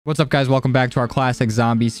What's up, guys? Welcome back to our classic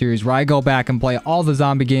zombie series where I go back and play all the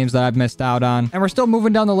zombie games that I've missed out on. And we're still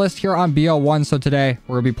moving down the list here on BO1, so today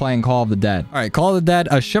we're going to be playing Call of the Dead. All right, Call of the Dead.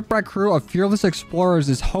 A shipwrecked crew of fearless explorers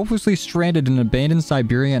is hopelessly stranded in an abandoned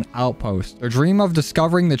Siberian outpost. Their dream of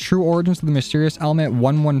discovering the true origins of the mysterious element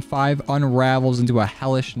 115 unravels into a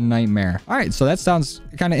hellish nightmare. All right, so that sounds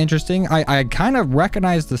kind of interesting. I kind of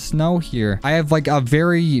recognize the snow here. I have like a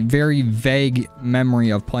very, very vague memory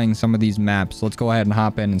of playing some of these maps. So let's go ahead and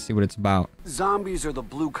hop in and see what it's about. Zombies are the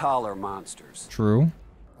blue-collar monsters. True.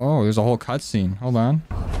 Oh, there's a whole cutscene. Hold on.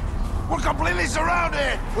 We're completely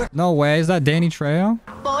surrounded! No way. Is that Danny Trejo?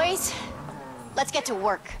 Boys, let's get to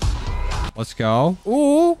work. Let's go.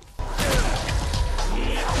 Ooh.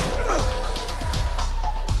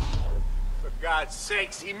 For God's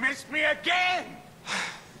sakes, he missed me again!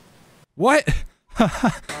 What?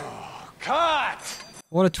 Cut!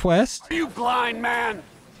 What a twist. Are you blind, man?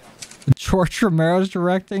 George Romero's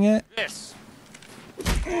directing it. This.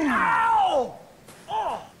 Ow!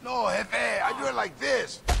 Oh. No, Jefe, I do it like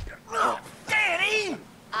this. Danny!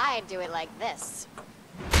 I do it like this.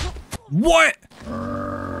 What?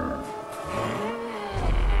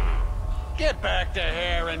 Get back to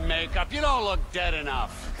hair and makeup. You don't look dead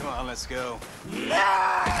enough. Come on, let's go.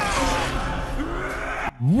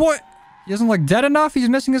 What? He doesn't look dead enough? He's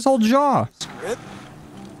missing his whole jaw. Script?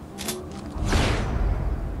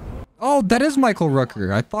 Oh, that is Michael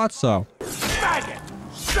Rooker. I thought so. Maggot!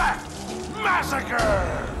 Sack!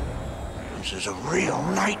 Massacre! This is a real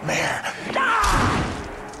nightmare.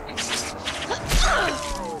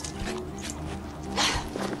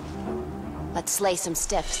 Let's slay some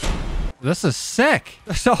stiffs. This is sick.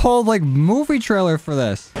 There's a whole like movie trailer for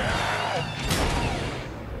this.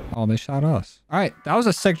 Oh, they shot us. All right, that was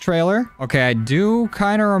a sick trailer. Okay, I do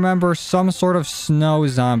kind of remember some sort of snow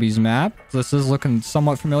zombies map. This is looking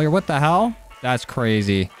somewhat familiar. What the hell? That's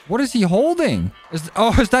crazy. What is he holding? Is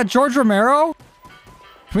that George Romero?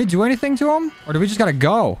 Can we do anything to him? Or do we just gotta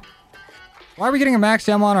go? Why are we getting a max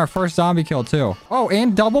ammo on our first zombie kill too? Oh,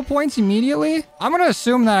 and double points immediately? I'm gonna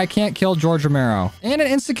assume that I can't kill George Romero. And an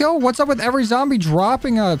insta kill? What's up with every zombie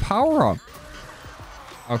dropping a power up?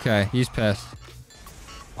 Okay, he's pissed.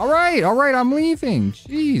 All right, I'm leaving.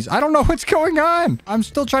 Jeez, I don't know what's going on. I'm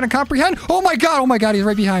still trying to comprehend. Oh my god, he's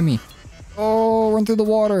right behind me. Oh, run through the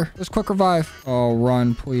water. There's quick revive. Oh,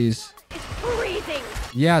 run, please. It's freezing.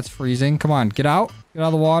 Yeah, it's freezing. Come on, get out. Get out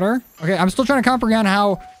of the water. Okay, I'm still trying to comprehend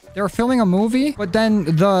how they were filming a movie, but then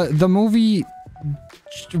the movie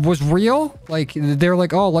was real. Like, they're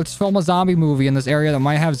like, oh, let's film a zombie movie in this area that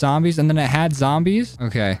might have zombies, and then it had zombies.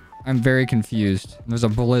 Okay, I'm very confused. There's a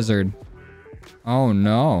blizzard. Oh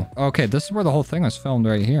no. Okay, this is where the whole thing was filmed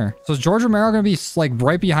right here. So is George Romero gonna be like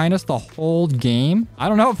right behind us the whole game? I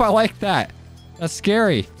don't know if I like that. That's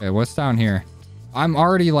scary. Okay, what's down here? I'm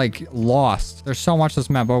already like lost. There's so much this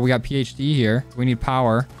map. Oh, we got PhD here. We need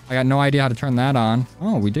power. I got no idea how to turn that on.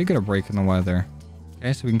 Oh, we did get a break in the weather.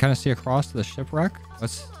 Okay, so we can kind of see across to the shipwreck.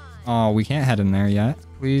 Oh, we can't head in there yet.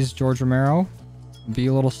 Please, George Romero, be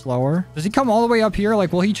a little slower. Does he come all the way up here?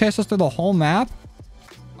 Like, will he chase us through the whole map?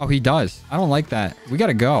 Oh, he does. I don't like that. We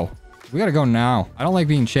gotta go. We gotta go now. I don't like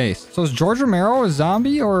being chased. So is George Romero a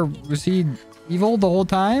zombie, or was he evil the whole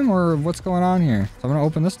time, or what's going on here? So I'm gonna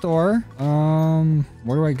open this door.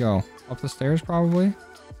 Where do I go? Up the stairs, probably?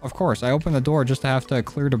 Of course, I opened the door just to have to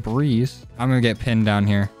clear debris. I'm gonna get pinned down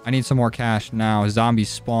here. I need some more cash now. Zombies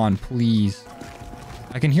spawn, please.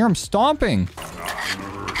 I can hear him stomping.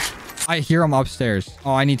 I hear him upstairs.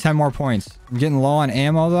 Oh, I need 10 more points. I'm getting low on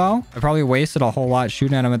ammo, though. I probably wasted a whole lot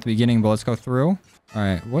shooting at him at the beginning, but let's go through. All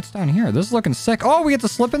right, what's down here? This is looking sick. Oh, we get the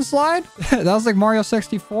slip and slide? That was like Mario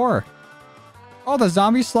 64. Oh, the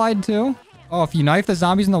zombies slide, too. Oh, if you knife the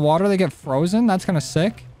zombies in the water, they get frozen. That's kind of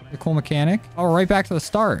sick. A cool mechanic. Oh, we're right back to the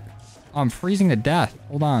start. Oh, I'm freezing to death.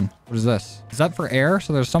 Hold on. What is this? Is that for air?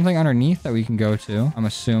 So there's something underneath that we can go to, I'm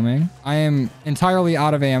assuming. I am entirely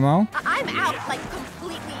out of ammo. I'm out, like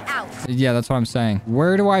completely out. Yeah, that's what I'm saying.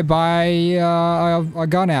 Where do I buy a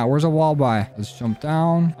gun at? Where's a wall buy? Let's jump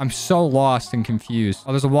down. I'm so lost and confused.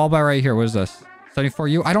 Oh, there's a wall buy right here. What is this?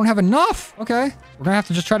 74U? I don't have enough. Okay. We're gonna have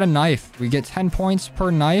to just try to knife. We get 10 points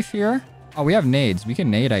per knife here. Oh, we have nades. We can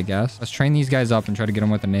nade, I guess. Let's train these guys up and try to get them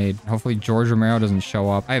with a nade. Hopefully George Romero doesn't show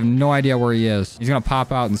up. I have no idea where he is. He's gonna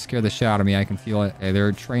pop out and scare the shit out of me. I can feel it. Okay,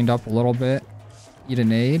 they're trained up a little bit. Eat a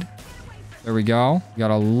nade. There we go. We got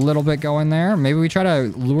a little bit going there. Maybe we try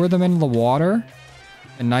to lure them into the water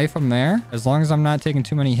and knife them there. As long as I'm not taking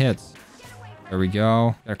too many hits. There we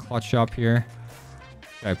go. Got a clutch up here.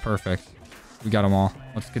 Okay, perfect. We got them all.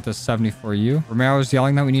 Let's get this 74U. Romero's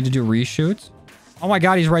yelling that we need to do reshoots. Oh my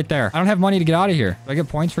god, he's right there. I don't have money to get out of here. Do I get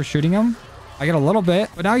points for shooting him? I get a little bit,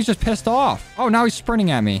 but now he's just pissed off. Oh, now he's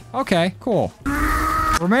sprinting at me. Okay, cool.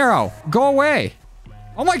 Romero, go away.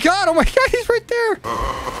 Oh my God, he's right there.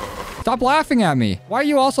 Stop laughing at me. Why are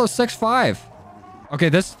you also 6'5"? Okay,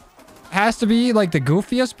 this has to be like the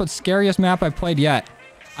goofiest but scariest map I've played yet.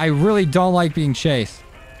 I really don't like being chased.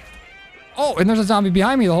 Oh, and there's a zombie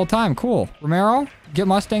behind me the whole time. Cool. Romero, get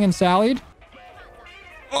Mustang and sallied.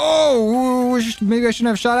 Oh, maybe I shouldn't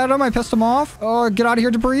have shot at him. I pissed him off. Oh, get out of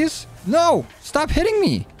here, debris. No, stop hitting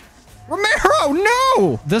me. Romero,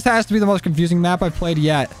 no! This has to be the most confusing map I've played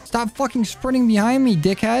yet. Stop fucking sprinting behind me,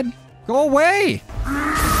 dickhead. Go away.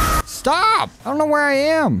 Stop. I don't know where I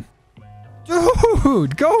am.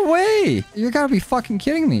 Dude, go away. You gotta be fucking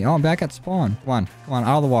kidding me. Oh, I'm back at spawn. Come on,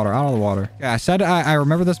 out of the water, Yeah, I said I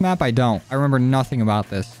remember this map. I don't. I remember nothing about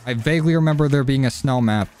this. I vaguely remember there being a snow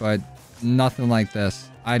map, but nothing like this.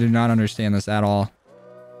 I do not understand this at all.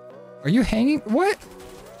 Are you hanging? What?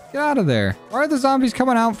 Get out of there. Why are the zombies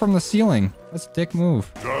coming out from the ceiling? That's a dick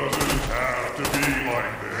move. Doesn't have to be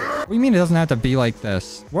like this. What do you mean it doesn't have to be like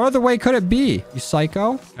this? What other way could it be? You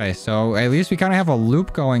psycho? Okay, so at least we kind of have a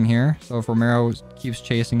loop going here. So if Romero keeps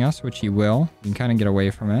chasing us, which he will, we can kind of get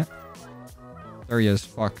away from it. There he is.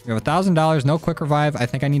 Fuck. We have $1,000. No quick revive. I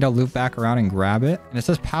think I need to loop back around and grab it. And it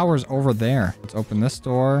says power's over there. Let's open this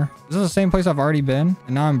door. This is the same place I've already been.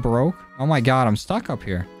 And now I'm broke. Oh my God, I'm stuck up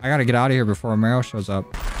here. I gotta get out of here before Romero shows up.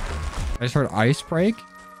 I just heard ice break.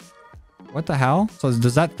 What the hell? So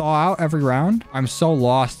does that thaw out every round? I'm so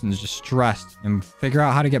lost and just stressed and figure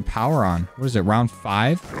out how to get power on. What is it, round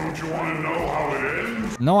 5? Don't you want to know how it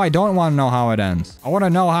ends? No, I don't want to know how it ends. I want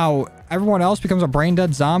to know how everyone else becomes a brain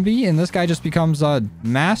dead zombie and this guy just becomes a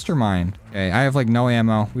mastermind. Okay, I have like no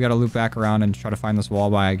ammo. We got to loop back around and try to find this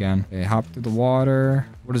walleye again. Okay, hop through the water.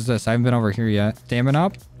 What is this? I haven't been over here yet. Stamina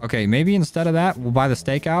up. Okay, maybe instead of that, we'll buy the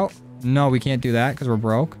stakeout. No, we can't do that because we're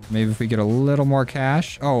broke. Maybe if we get a little more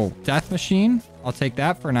cash. Oh, death machine. I'll take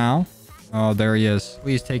that for now. Oh, there he is.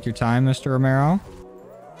 Please take your time, Mr. Romero.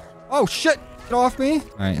 Oh, shit. Get off me. All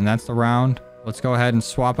right, and that's the round. Let's go ahead and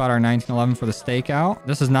swap out our 1911 for the stakeout.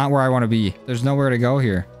 This is not where I want to be. There's nowhere to go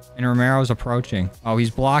here. And Romero's approaching. Oh, he's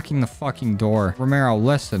blocking the fucking door. Romero,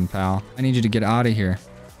 listen, pal. I need you to get out of here.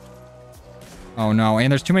 Oh no, and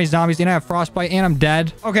there's too many zombies, and I have frostbite, and I'm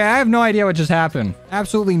dead. Okay, I have no idea what just happened.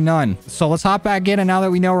 Absolutely none. So let's hop back in, and now that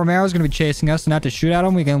we know Romero's gonna be chasing us and have to shoot at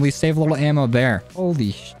him, we can at least save a little ammo there.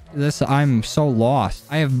 Holy sh... I'm so lost.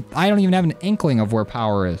 I don't even have an inkling of where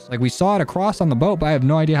power is. Like, we saw it across on the boat, but I have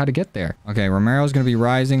no idea how to get there. Okay, Romero's gonna be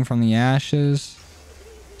rising from the ashes.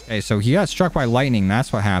 Okay, so he got struck by lightning.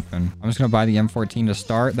 That's what happened. I'm just gonna buy the M14 to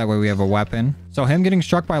start. That way we have a weapon. So him getting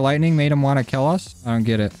struck by lightning made him want to kill us? I don't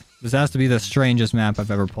get it. This has to be the strangest map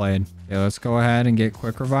I've ever played. Okay, let's go ahead and get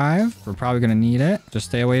quick revive. We're probably going to need it. Just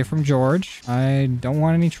stay away from George. I don't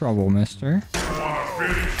want any trouble, mister.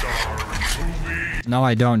 No,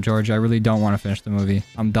 I don't, George. I really don't want to finish the movie.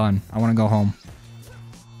 I'm done. I want to go home.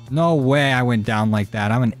 No way I went down like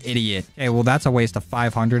that. I'm an idiot. Okay, well, that's a waste of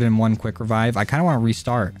 500 and one quick revive. I kind of want to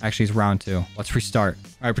restart. Actually, it's round 2. Let's restart.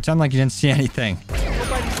 All right, pretend like you didn't see anything.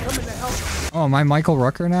 Oh, am I Michael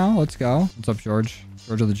Rooker now? Let's go. What's up, George?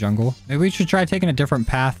 George of the Jungle. Maybe we should try taking a different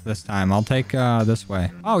path this time. I'll take this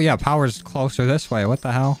way. Oh yeah, power's closer this way. What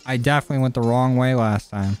the hell? I definitely went the wrong way last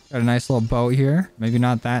time. Got a nice little boat here. Maybe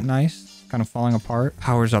not that nice. Kind of falling apart.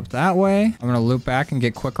 Power's up that way. I'm gonna loop back and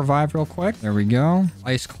get quick revive real quick. There we go.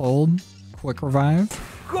 Ice cold. Quick revive.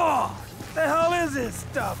 God, the hell is this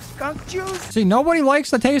stuff? Skunk juice? See, nobody likes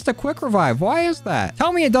the taste of quick revive. Why is that?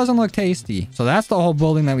 Tell me it doesn't look tasty. So that's the whole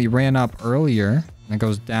building that we ran up earlier. And it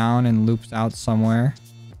goes down and loops out somewhere.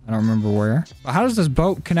 I don't remember where. But how does this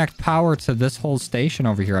boat connect power to this whole station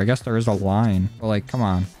over here? I guess there is a line. But like, come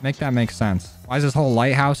on. Make that make sense. Why is this whole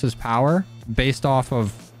lighthouse's power based off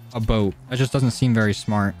of a boat? That just doesn't seem very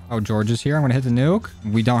smart. Oh, George is here. I'm going to hit the nuke.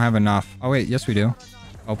 We don't have enough. Oh, wait. Yes, we do.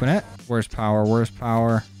 Open it. Where's power? Where's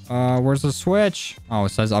power? Where's the switch? Oh, it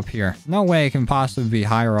says up here. No way it can possibly be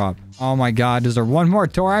higher up. Oh my God. Is there one more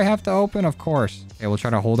door I have to open? Of course. Okay, we'll try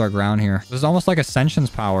to hold our ground here. This is almost like Ascension's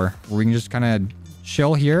power, where we can just kind of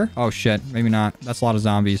chill here. Oh shit, maybe not. That's a lot of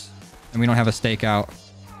zombies. And we don't have a stakeout.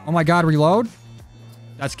 Oh my God, reload?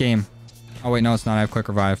 That's game. Oh wait, no, it's not. I have quick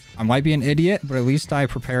revive. I might be an idiot, but at least I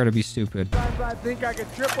prepare to be stupid. I think I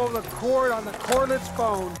could trip over the cord on the cordless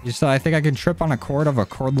phone. You said I think I could trip on a cord of a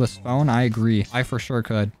cordless phone? I agree. I for sure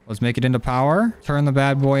could. Let's make it into power. Turn the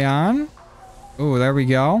bad boy on. Ooh, there we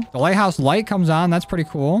go. The lighthouse light comes on. That's pretty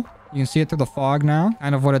cool. You can see it through the fog now.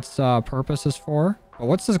 Kind of what its purpose is for. But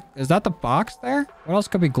what's this? Is that the box there? What else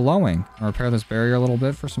could be glowing? I'll repair this barrier a little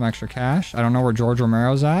bit for some extra cash. I don't know where George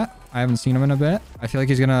Romero's at. I haven't seen him in a bit. I feel like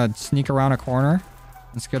he's gonna sneak around a corner.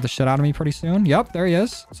 and scare the shit out of me pretty soon. Yep, there he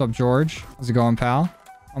is. What's up, George? How's it going, pal?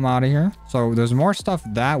 I'm out of here. So there's more stuff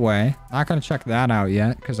that way. Not gonna check that out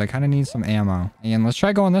yet because I kind of need some ammo. And let's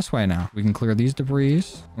try going this way now. We can clear these debris.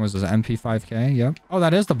 What was this, MP5K? Yep. Oh,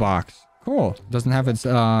 that is the box. Cool. Doesn't have its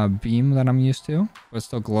beam that I'm used to, but it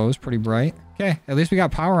still glows pretty bright. Okay, at least we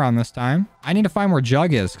got power on this time. I need to find where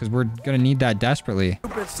Jug is because we're gonna need that desperately.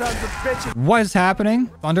 Stupid sons of bitches. What is happening?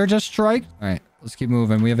 Thunder just strike? All right. Let's keep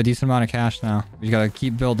moving. We have a decent amount of cash now. We gotta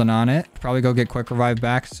keep building on it. Probably go get quick revive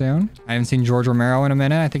back soon. I haven't seen George Romero in a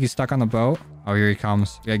minute. I think he's stuck on the boat. Oh, here he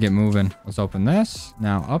comes. We gotta get moving. Let's open this.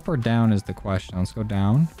 Now, up or down is the question. Let's go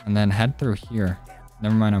down and then head through here.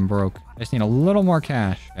 Never mind, I'm broke. I just need a little more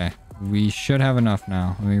cash. Okay. We should have enough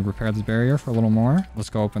now. Let me repair this barrier for a little more. Let's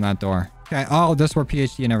go open that door. Okay. Oh, this is where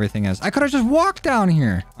PhD and everything is. I could have just walked down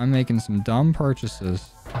here. I'm making some dumb purchases.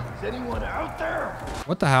 Is anyone out there?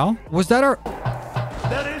 What the hell? Was that our...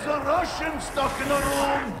 There is a Russian stuck in the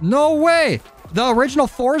room. No way! The original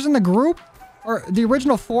 4's in the group? Or the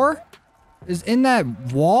original 4 is in that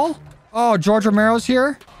wall? Oh, George Romero's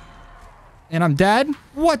here? And I'm dead?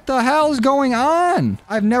 What the hell is going on?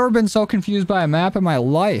 I've never been so confused by a map in my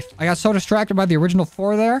life. I got so distracted by the original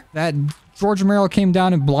 4 there that George Romero came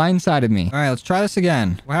down and blindsided me. All right, let's try this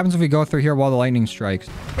again. What happens if we go through here while the lightning strikes?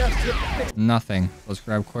 Nothing. Let's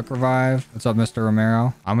grab quick revive. What's up, Mr.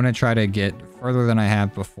 Romero? I'm gonna try to get further than I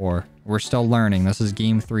have before. We're still learning. This is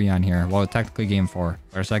game 3 on here. Well, technically game 4.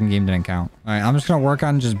 Our second game didn't count. All right, I'm just gonna work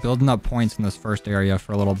on just building up points in this first area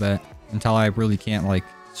for a little bit until I really can't like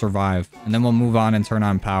survive, and then we'll move on and turn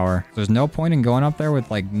on power. There's no point in going up there with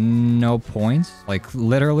like no points, like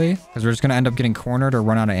literally, because we're just gonna end up getting cornered or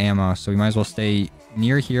run out of ammo. So we might as well stay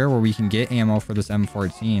near here where we can get ammo for this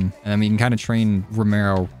M14, and then we can kind of train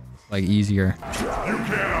Romero like easier. You can't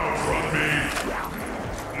outrun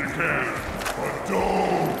me. You can, but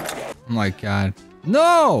don't. Oh my god,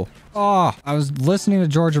 no! Oh, I was listening to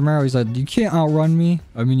George Romero. He's like, you can't outrun me.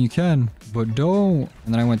 I mean, you can, but don't.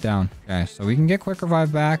 And then I went down. Okay, so we can get quick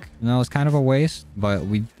revive back. You know, it's kind of a waste, but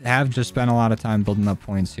we have just spent a lot of time building up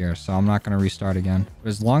points here, so I'm not going to restart again. But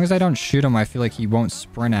as long as I don't shoot him, I feel like he won't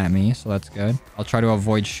sprint at me, so that's good. I'll try to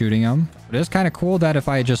avoid shooting him. But it is kind of cool that if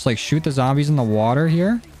I just like shoot the zombies in the water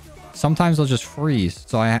here, sometimes they'll just freeze.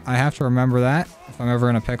 So I have to remember that if I'm ever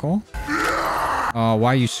in a pickle. Oh,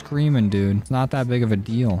 why are you screaming, dude? It's not that big of a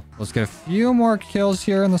deal. Let's get a few more kills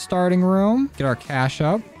here in the starting room. Get our cash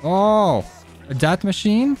up. Oh, a death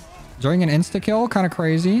machine? During an insta-kill? Kind of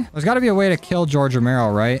crazy. There's got to be a way to kill George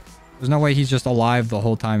Romero, right? There's no way he's just alive the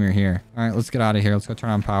whole time you're here. All right, let's get out of here. Let's go turn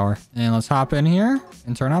on power. And let's hop in here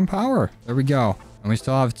and turn on power. There we go. And we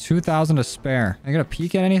still have 2,000 to spare. Am I gonna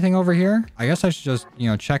peek at anything over here? I guess I should just, you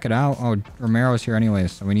know, check it out. Oh, Romero's here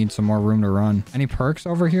anyways, so we need some more room to run. Any perks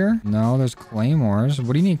over here? No, there's claymores.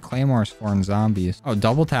 What do you need claymores for in zombies? Oh,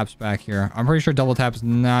 double tap's back here. I'm pretty sure double tap's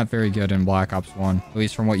not very good in Black Ops 1. At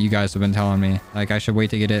least from what you guys have been telling me. Like, I should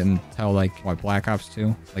wait to get it until, like, what, Black Ops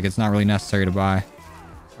 2? Like, it's not really necessary to buy.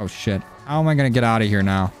 Oh, shit. How am I gonna get out of here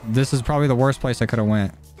now? This is probably the worst place I could have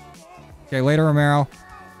went. Okay, later, Romero.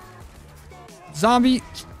 Zombie.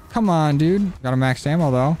 Come on, dude. Got a max ammo,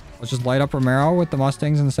 though. Let's just light up Romero with the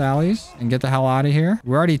Mustangs and Sallys and get the hell out of here.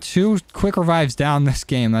 We're already 2 quick revives down this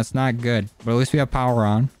game. That's not good. But at least we have power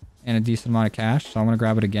on and a decent amount of cash. So I'm going to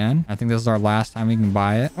grab it again. I think this is our last time we can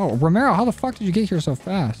buy it. Oh, Romero, how the fuck did you get here so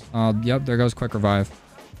fast? Yep, there goes quick revive.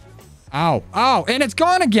 Ow. Ow. And it's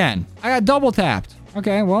gone again. I got double tapped.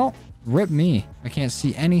 Okay, well, rip me. I can't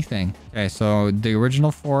see anything. Okay, so the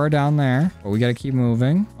original 4 are down there. But we got to keep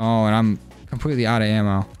moving. Oh, and I'm completely out of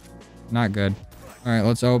ammo. Not good. All right,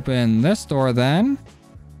 let's open this door then.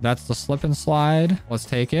 That's the slip and slide. Let's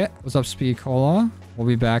take it. What's up, Speed Cola? We'll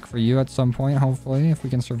be back for you at some point, hopefully, if we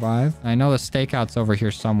can survive. I know the stakeout's over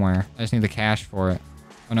here somewhere. I just need the cash for it.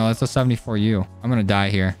 Oh no, that's a 74U. I'm gonna die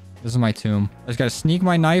here. This is my tomb. I just gotta sneak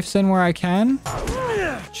my knives in where I can.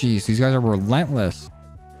 Jeez, these guys are relentless.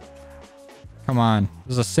 Come on.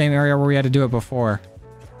 This is the same area where we had to do it before.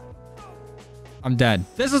 I'm dead.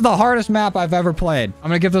 This is the hardest map I've ever played. I'm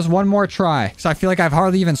gonna give this one more try because I feel like I've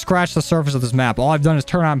hardly even scratched the surface of this map. All I've done is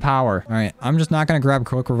turn on power. All right, I'm just not gonna grab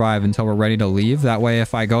quick revive until we're ready to leave. That way,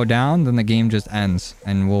 if I go down, then the game just ends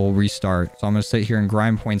and we'll restart. So I'm gonna sit here and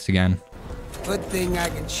grind points again. Good thing I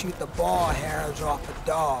can shoot the ball hairs off a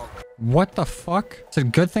dog. What the fuck? It's a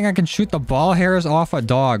good thing I can shoot the ball hairs off a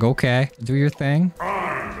dog. Okay, do your thing.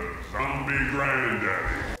 I'm the zombie granddaddy.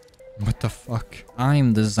 What the fuck?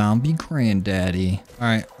 I'm the zombie granddaddy. All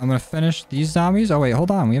right, I'm gonna finish these zombies. Oh wait, hold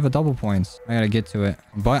on. We have a double points. I gotta get to it.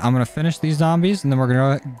 But I'm gonna finish these zombies and then we're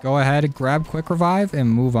gonna go ahead and grab quick revive and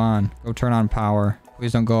move on. Go turn on power.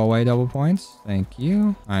 Please don't go away, double points. Thank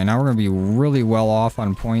you. All right, now we're going to be really well off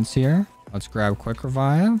on points here. Let's grab quick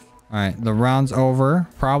revive. All right, the round's over.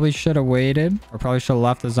 Probably should have waited, or probably should have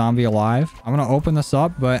left the zombie alive. I'm going to open this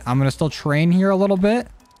up, but I'm going to still train here a little bit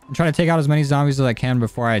and try to take out as many zombies as I can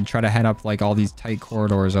before I try to head up like all these tight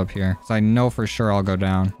corridors up here. So I know for sure I'll go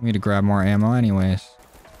down. I need to grab more ammo anyways.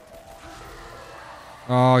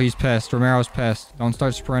 Oh, he's pissed. Romero's pissed. Don't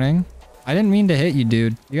start sprinting. I didn't mean to hit you,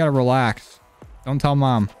 dude. You got to relax. Don't tell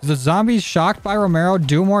mom. Does the zombies shocked by Romero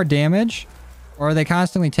do more damage? Or are they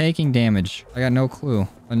constantly taking damage? I got no clue.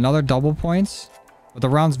 Another double points. But the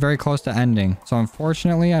round's very close to ending. So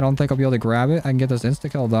unfortunately, I don't think I'll be able to grab it. I can get this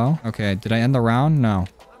insta-kill though. Okay, did I end the round? No.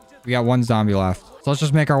 We got one zombie left. So let's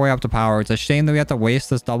just make our way up to power. It's a shame that we have to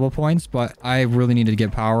waste this double points, but I really need to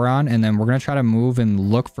get power on. And then we're going to try to move and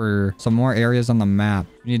look for some more areas on the map.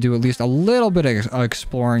 We need to do at least a little bit of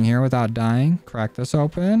exploring here without dying. Crack this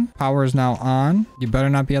open. Power is now on. You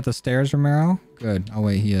better not be at the stairs, Romero. Good. Oh,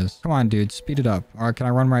 wait, he is. Come on, dude. Speed it up. All right, can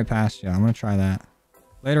I run right past you? I'm going to try that.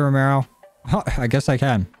 Later, Romero. Oh, I guess I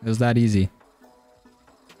can. It was that easy.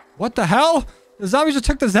 What the hell? The zombies just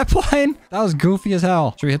took the zipline? That was goofy as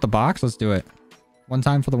hell. Should we hit the box? Let's do it. One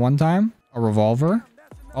time for the one time. A revolver.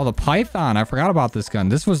 Oh, the python. I forgot about this gun.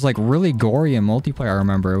 This was like really gory in multiplayer, I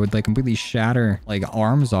remember. It would like completely shatter like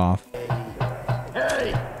arms off.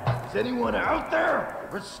 Hey, is anyone out there?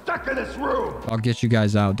 We're stuck in this room. I'll get you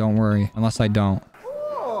guys out. Don't worry. Unless I don't.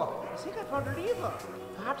 Oh, I think I found a lever.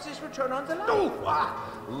 Perhaps this will turn on the light.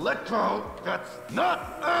 No, let go. That's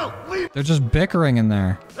not out. Leave. They're just bickering in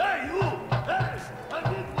there. Hey, you. Hey, I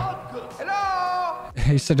need vodka. Hello?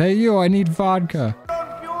 He said, hey, you, I need vodka.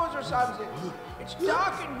 Fuse or something. It's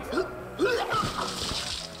dark in here.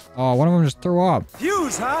 Oh, one of them just threw up.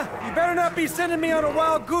 Fuse, huh? You better not be sending me on a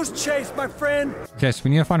wild goose chase, my friend. Okay, so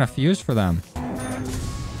we need to find a fuse for them.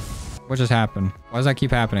 What just happened? Why does that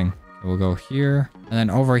keep happening? We'll go here. And then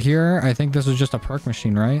over here, I think this was just a perk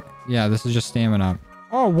machine, right? Yeah, this is just stamina.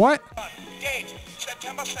 Oh, what? Date,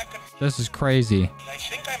 September 2nd. This is crazy. I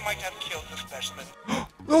think I might have killed the specimen.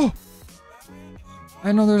 Oh!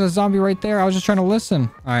 I know there's a zombie right there. I was just trying to listen.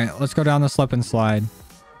 All right, let's go down the slip and slide.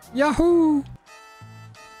 Yahoo!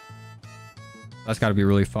 That's got to be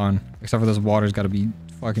really fun. Except for this water's got to be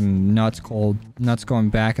fucking nuts cold. Nuts going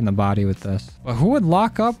back in the body with this. But who would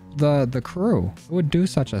lock up the crew? Who would do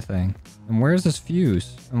such a thing? And where's this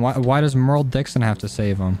fuse? And why does Merle Dixon have to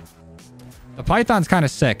save him? The python's kind of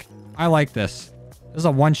sick. I like this. This is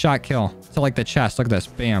a one-shot kill. To like the chest. Look at this.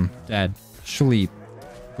 Bam. Dead. Sleep.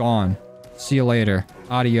 Gone. See you later.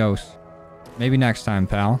 Adios. Maybe next time,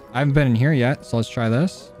 pal. I haven't been in here yet, so let's try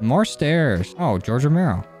this. More stairs. Oh, George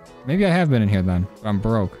Romero. Maybe I have been in here then, but I'm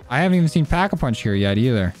broke. I haven't even seen Pack-a-Punch here yet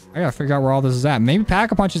either. I gotta figure out where all this is at. Maybe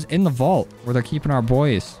Pack-a-Punch is in the vault where they're keeping our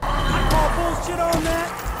boys. I call bullshit on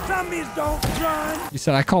that. Zombies don't run. You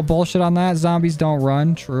said I call bullshit on that. Zombies don't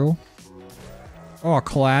run. True. Oh,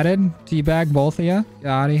 cladded. Teabag, both of you. Get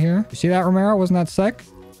out of here. You see that, Romero? Wasn't that sick?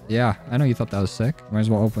 Yeah, I know you thought that was sick. Might as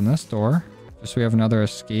well open this door. Just so we have another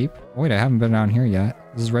escape. Oh, wait, I haven't been down here yet.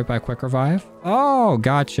 This is right by Quick Revive. Oh,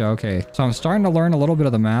 gotcha. Okay. So I'm starting to learn a little bit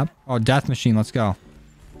of the map. Oh, death machine. Let's go.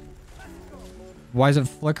 Why is it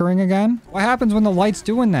flickering again? What happens when the light's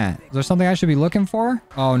doing that? Is there something I should be looking for?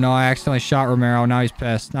 Oh, no. I accidentally shot Romero. Now he's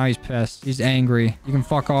pissed. Now he's pissed. He's angry. You can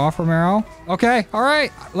fuck off, Romero. Okay. All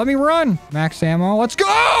right. Let me run. Max ammo. Let's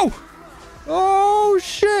go. Oh,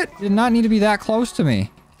 shit. Did not need to be that close to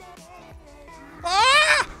me.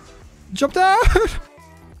 Ah! Jumped out.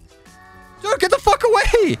 Dude, get the fuck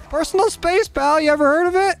away. Personal space, pal. You ever heard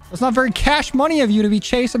of it? It's not very cash money of you to be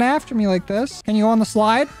chasing after me like this. Can you go on the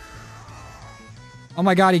slide? Oh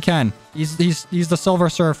my god, he can. He's the Silver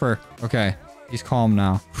Surfer. Okay, he's calm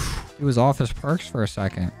now. He was off his perks for a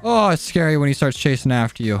second. Oh, it's scary when he starts chasing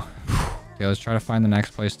after you. Okay, let's try to find the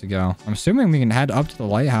next place to go. I'm assuming we can head up to the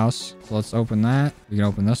lighthouse. So let's open that. We can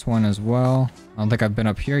open this one as well. I don't think I've been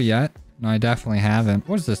up here yet. No, I definitely haven't.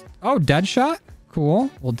 What is this? Oh, Deadshot?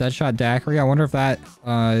 Cool. Well, Deadshot daiquiri. I wonder if that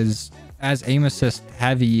is as aim assist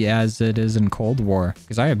heavy as it is in Cold War.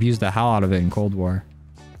 Because I abused the hell out of it in Cold War.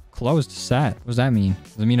 Closed set. What does that mean?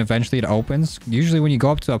 Does it mean eventually it opens? Usually when you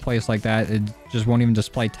go up to a place like that, it just won't even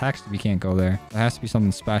display text if you can't go there. There has to be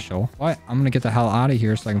something special. But I'm going to get the hell out of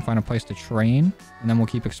here so I can find a place to train. And then we'll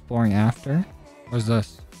keep exploring after. What is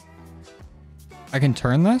this? I can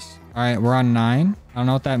turn this? All right, we're on 9. I don't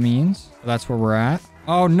know what that means. But that's where we're at.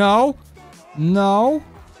 Oh, no. No.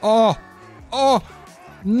 Oh. Oh.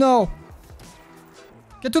 No.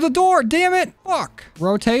 Get to the door. Damn it. Fuck.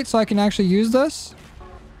 Rotate so I can actually use this.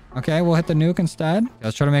 Okay, we'll hit the nuke instead.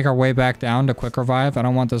 Let's try to make our way back down to Quick Revive. I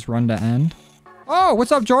don't want this run to end. Oh,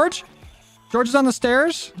 what's up, George? George is on the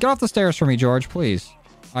stairs. Get off the stairs for me, George, please.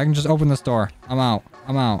 I can just open this door. I'm out.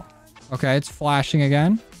 I'm out. Okay, it's flashing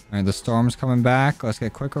again. All right, the storm's coming back. Let's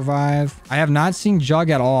get quick revive. I have not seen Jug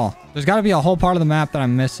at all. There's got to be a whole part of the map that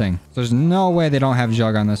I'm missing. There's no way they don't have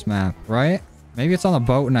Jug on this map, right? Maybe it's on the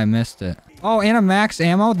boat and I missed it. Oh, and a max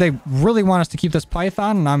ammo. They really want us to keep this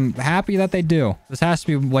Python, and I'm happy that they do. This has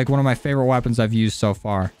to be like one of my favorite weapons I've used so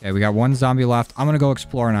far. Okay, we got one zombie left. I'm gonna go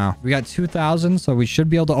explore now. We got 2,000, so we should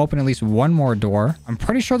be able to open at least one more door. I'm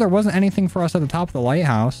pretty sure there wasn't anything for us at the top of the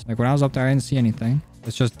lighthouse. Like when I was up there, I didn't see anything.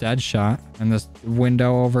 It's just dead shot. And this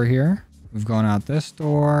window over here. We've gone out this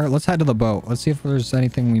door. Let's head to the boat. Let's see if there's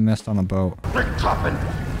anything we missed on the boat. Rick Toppin.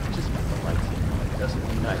 Just because the lights in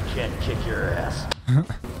doesn't mean I can't kick your ass. Now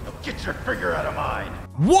get your finger out of mine.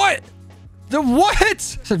 What? The what?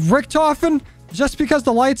 Said Rick Toffin, just because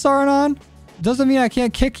the lights aren't on doesn't mean I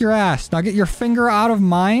can't kick your ass. Now get your finger out of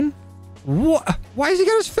mine. What? Why has he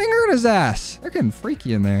got his finger in his ass? They're getting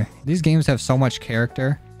freaky in there. These games have so much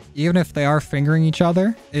character. Even if they are fingering each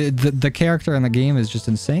other, the character in the game is just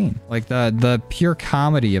insane. Like the pure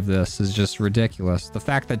comedy of this is just ridiculous. The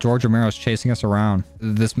fact that George Romero is chasing us around,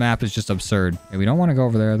 this map is just absurd. Okay, we don't want to go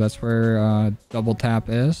over there. That's where double tap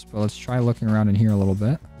is. But let's try looking around in here a little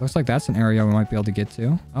bit. Looks like that's an area we might be able to get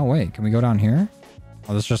to. Oh wait, can we go down here?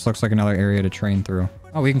 Oh, this just looks like another area to train through.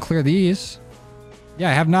 Oh, we can clear these. Yeah,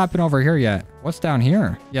 I have not been over here yet. What's down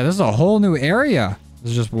here? Yeah, this is a whole new area.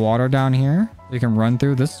 There's just water down here we can run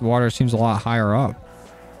through. This water seems a lot higher up.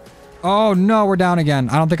 Oh no, we're down again.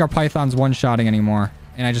 I don't think our Python's one-shotting anymore.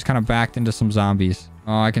 And I just kind of backed into some zombies.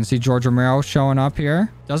 Oh, I can see George Romero showing up here.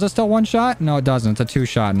 Does it still one-shot? No, it doesn't. It's a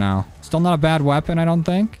two-shot now. Still not a bad weapon, I don't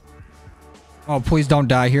think. Oh, please don't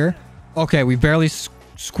die here. Okay, we barely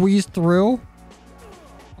squeezed through.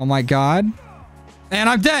 Oh my god. And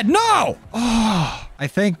I'm dead. No! Oh, I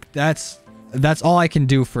think that's all I can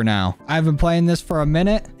do for now. I've been playing this for a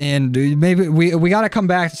minute, and maybe we got to come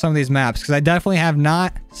back to some of these maps, because I definitely have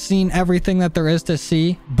not seen everything that there is to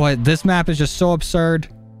see. But this map is just so absurd.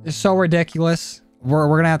 It's so ridiculous. We're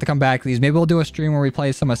going to have to come back to these. Maybe we'll do a stream where we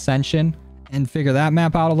play some Ascension and figure that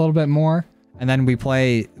map out a little bit more. And then we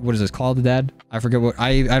play, what is this, Call of the Dead? I forget what,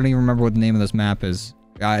 I don't even remember what the name of this map is.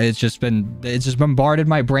 It's just bombarded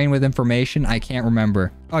my brain with information. I can't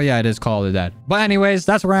remember. Oh yeah, it is Call of the Dead. But anyways,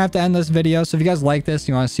 that's where I have to end this video. So if you guys like this,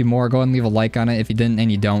 you want to see more, go and leave a like on it. If you didn't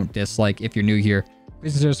and you don't, dislike. If you're new here,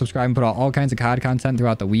 please consider subscribing and put out all kinds of COD content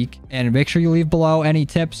throughout the week. And make sure you leave below any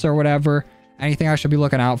tips or whatever, anything I should be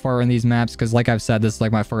looking out for in these maps. Because like I've said, this is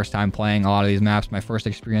like my first time playing a lot of these maps, my first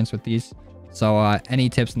experience with these. So any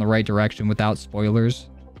tips in the right direction without spoilers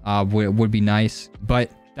would be nice.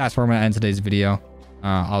 But that's where I'm going to end today's video.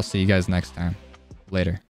 I'll see you guys next time. Later.